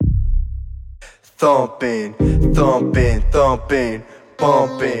Thumping, thumping, thumping,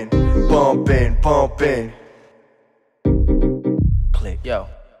 bumping, bumping, bumping. Click. Yo,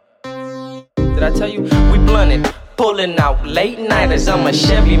 did I tell you we blunted? Pulling out late nighters. I'm a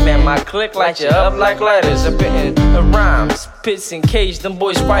Chevy man, my click light you up like lighters. I'm spitting rhymes, pits and cage, them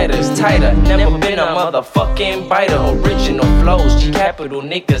boys fighters tighter. Never been a motherfucking biter. Original flows, G capital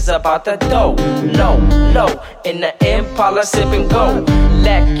niggas up out the door. Low, low, in the Impala sipping gold.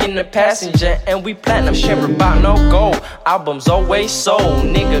 Lack in the passenger and we platinum, share about no gold. Albums always sold,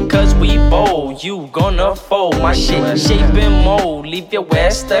 nigga, cause we bold. You gonna fold, my shit shape and mold. Leave your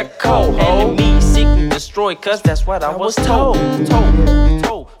ass the cold. Enemy seek and destroy, cause that's what I was told.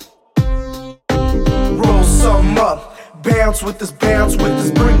 Roll something up, bounce with this,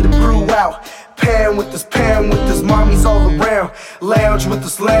 bring the brew out. Pan with this, mommy's all around. Lounge with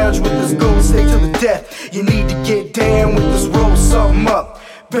this, go stay to the death. You need to get down with this, roll something up.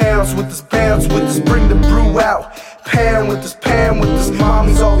 Bounce with this, bring the brew out. Pan with this,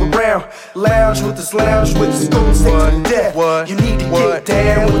 mommy's all around. Lounge with this, go stay to the death. You need to get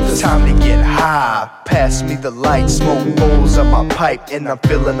down with this. Time to get high, pass me the light. Smoke bowls on my pipe and I'm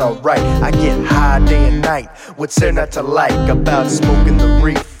feeling alright. I get high day and night, what's there not to like about smoking the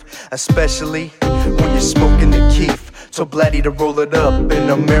reef? Especially when you're smoking the keef. So bloody to roll it up in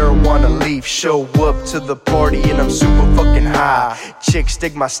a marijuana leaf. Show up to the party and I'm super fucking high. Chicks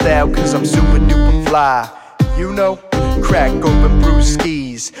dig my style cause I'm super duper fly. You know, crack open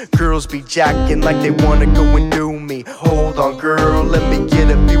brewskis. Girls be jacking like they wanna go and do me. Hold on girl, let me get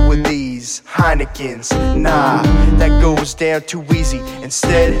a few of these Heinekens. Nah, that goes down too easy.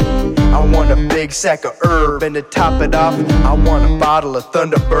 Instead, I want a big sack of herb. And to top it off, I want a bottle of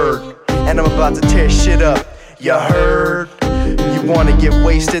Thunderbird. And I'm about to tear shit up, you heard? You wanna get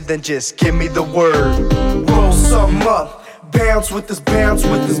wasted, then just give me the word. Roll something up, bounce with this, bring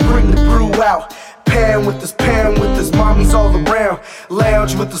the brew out. Pan with this, mommy's all around.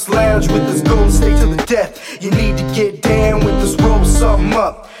 Lounge with this, go stay to the death. You need to get down with this, roll something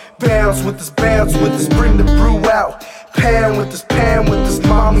up. Bounce with this, bring the brew out. Pan with this,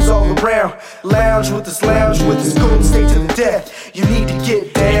 mommy's all around. Lounge with this, go stay to the death. You need to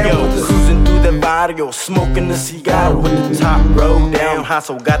get down with this. Cruising through the barrio, smoking the cigar with the top rolled down.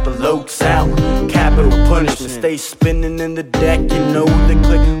 Hustle got the lokes out, capital punishment. Stay spinning in the deck, you know the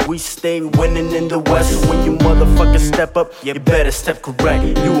click. We stay winning in the west. When you motherfuckers step up, you better step correct.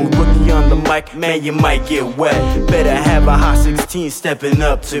 You a rookie on the mic, man, you might get wet. Better have a hot 16 stepping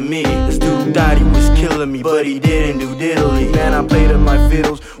up to me. This dude thought he was killing me, but he didn't do diddly. Man, I played up my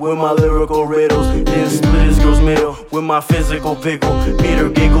fiddles with my lyrical riddles. Then split his girl's middle with my physical pickle. Made her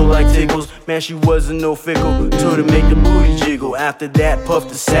giggle like tickles. Man, she wasn't no fickle. Told her make the booty jiggle. After that, puffed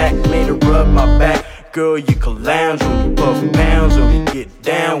the sack, made her rub my back. Girl, you can lounge with me, puff pounds with me, get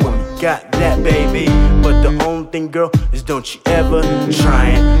down with me, got that baby. But the only thing, girl, is don't you ever try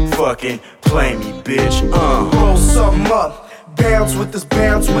and fucking play me, bitch. Roll something up, bounce with this,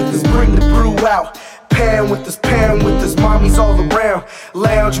 bring the brew out. Pan with this, mommy's all around.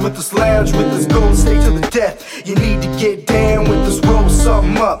 Lounge with this, go stay to the death. You need to get down with this, roll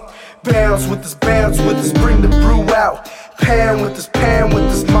something up. Bounce with this, bring the brew out. Pan with this,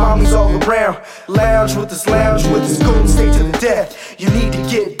 mommy's all around. Lounge with this, go stay to the death. You need to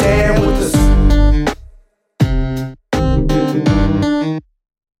get down with this.